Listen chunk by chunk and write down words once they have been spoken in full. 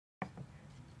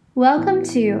Welcome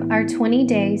to our 20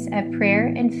 days of prayer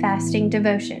and fasting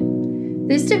devotion.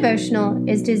 This devotional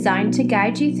is designed to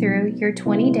guide you through your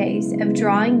 20 days of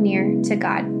drawing near to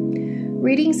God.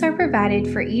 Readings are provided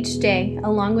for each day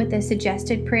along with a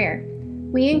suggested prayer.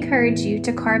 We encourage you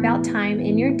to carve out time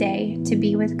in your day to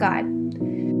be with God.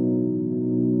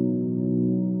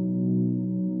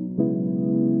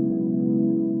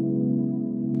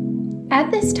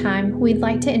 At this time, we'd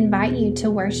like to invite you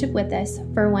to worship with us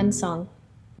for one song.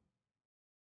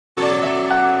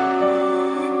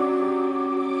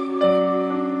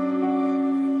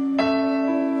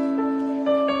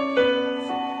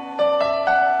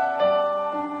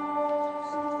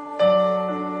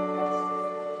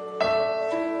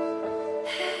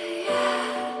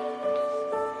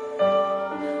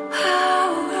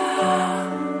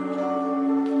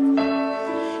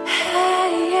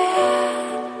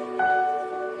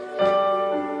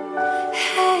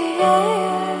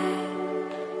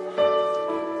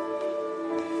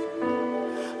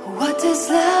 What does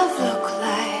love look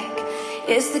like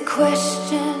is the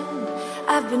question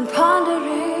I've been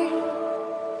pondering.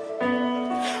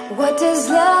 What does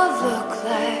love look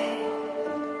like?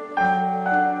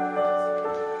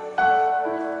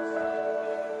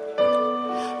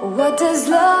 What does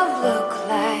love look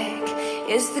like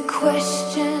is the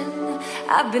question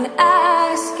I've been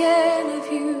asking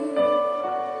of you.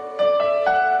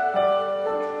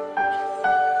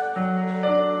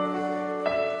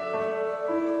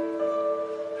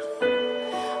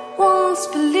 Once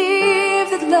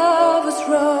believed that love was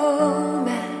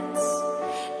romance,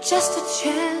 just a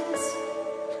chance.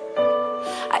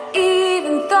 I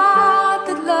even thought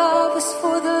that love was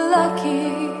for the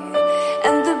lucky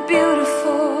and the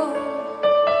beautiful.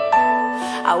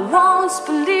 I once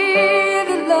believed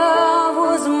that love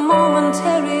was a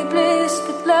momentary bliss,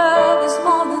 but love is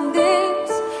more than this.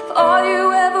 For all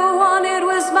you ever wanted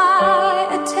was my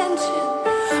attention.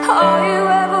 All you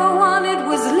ever wanted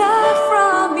was love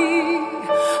from me.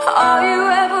 All you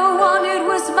ever wanted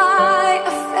was my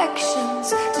affections,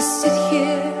 to sit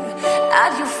here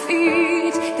at your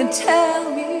feet. Then tell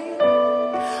me,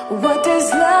 what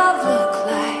does love look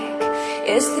like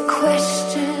is the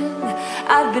question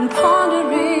I've been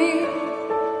pondering.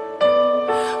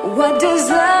 What does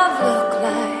love look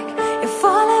like? If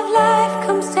all of life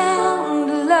comes down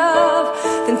to love,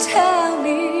 then tell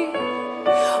me,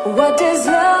 what does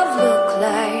love look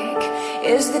like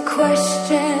is the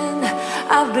question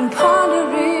I've been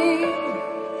pondering.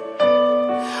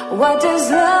 What does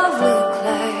love look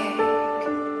like?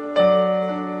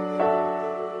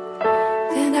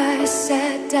 Then I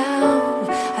sat down,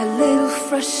 a little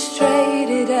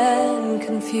frustrated and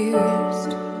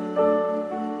confused.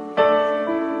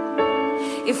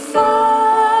 If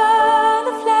all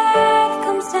of life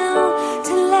comes down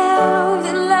to love,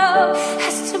 then love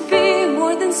has to be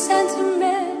more than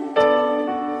sentiment,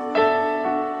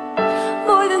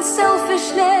 more than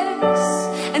selfishness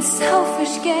and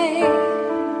selfish gain.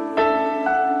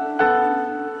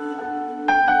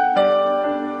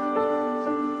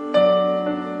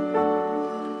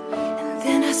 And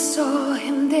then I saw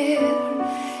him there,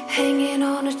 hanging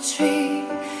on a tree,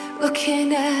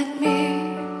 looking at me.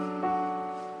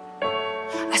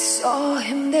 I saw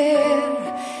him there,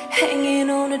 hanging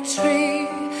on a tree,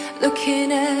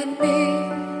 looking at me.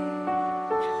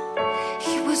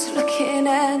 He was looking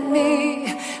at me,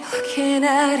 looking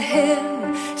at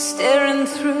him, staring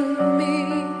through me.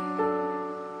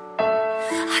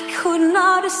 I could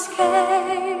not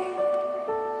escape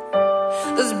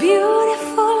those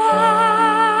beautiful eyes,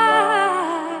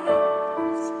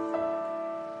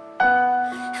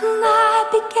 and I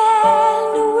began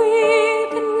to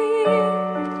weep and weep.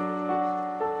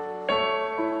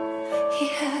 He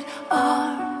had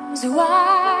arms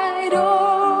wide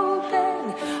open,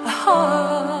 a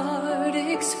heart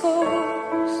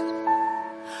exposed.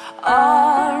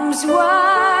 Arms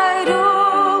wide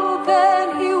open,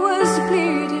 he was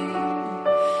bleeding,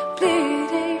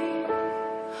 bleeding.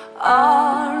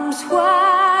 Arms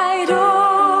wide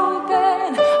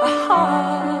open, a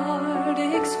heart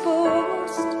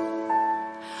exposed.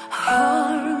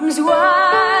 Arms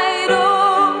wide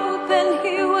open,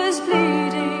 he was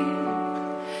bleeding,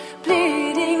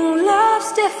 bleeding.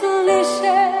 Love's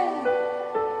definition,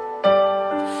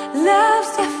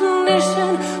 love's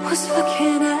definition was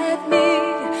looking at me,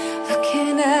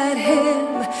 looking at him,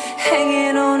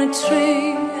 hanging on a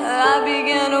tree. I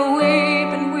began to weep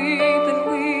and weep and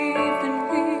weep and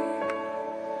weep.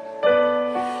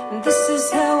 And this is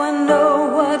how I know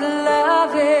what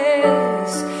love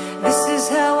is. This is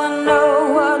how I know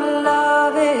what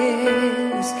love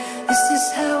is. This is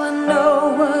how I know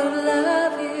what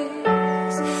love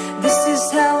is. This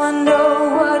is how I I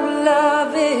know what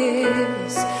love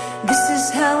is. This is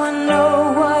how I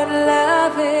know what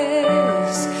love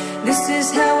is. This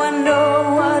is how I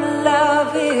know what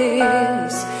love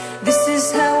is. This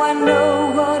is how I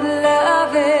know what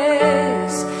love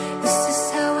is. This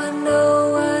is how I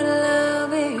know what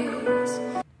love is.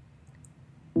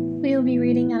 We will be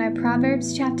reading out of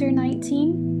Proverbs chapter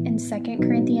 19 and 2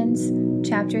 Corinthians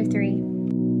chapter 3.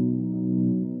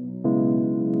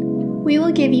 We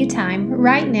will give you time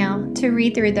right now to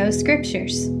read through those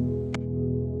scriptures.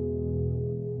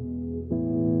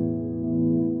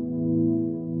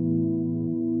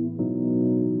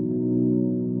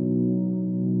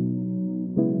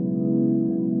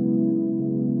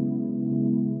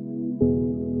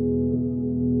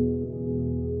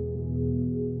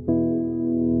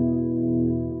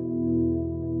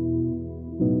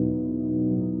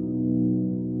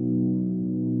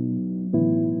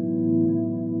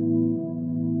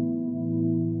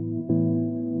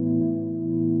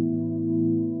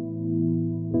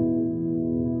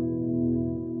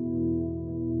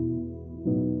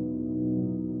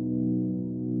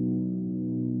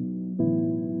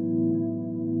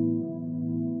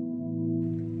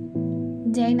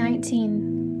 Day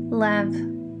 19, Love.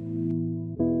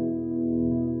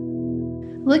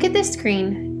 Look at the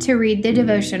screen to read the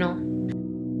devotional.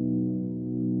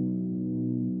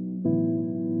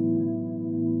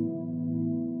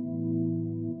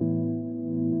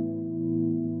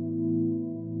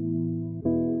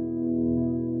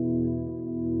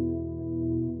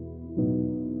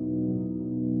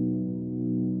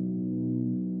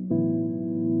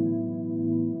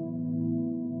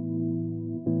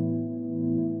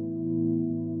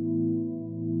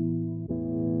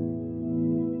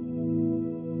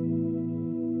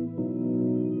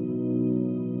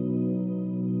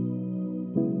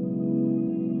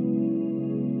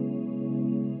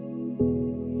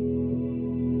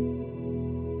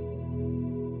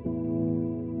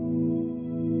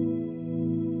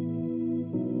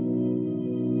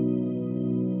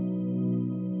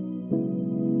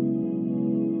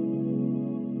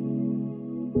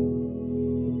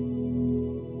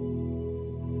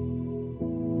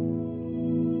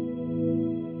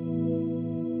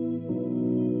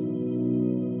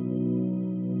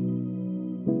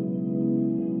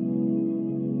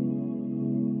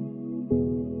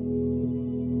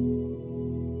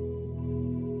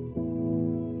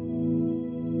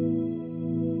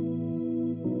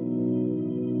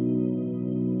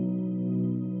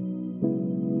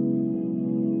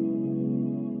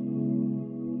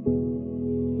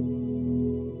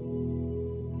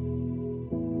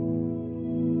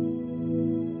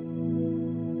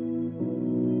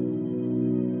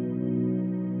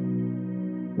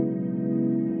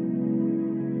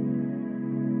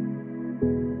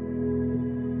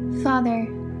 Father,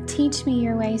 teach me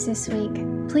your ways this week.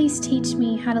 Please teach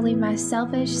me how to leave my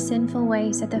selfish, sinful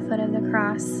ways at the foot of the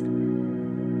cross.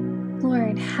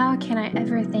 Lord, how can I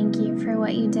ever thank you for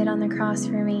what you did on the cross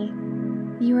for me?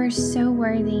 You are so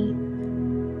worthy.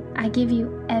 I give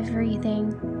you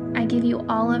everything. I give you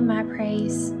all of my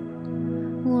praise.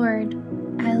 Lord,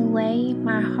 I lay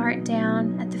my heart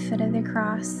down at the foot of the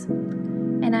cross,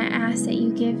 and I ask that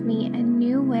you give me a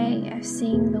new way of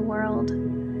seeing the world.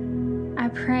 I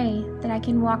pray that I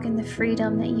can walk in the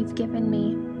freedom that you've given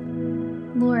me.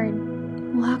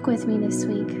 Lord, walk with me this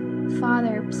week.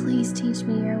 Father, please teach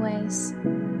me your ways.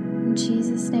 In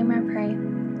Jesus' name I pray.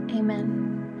 Amen.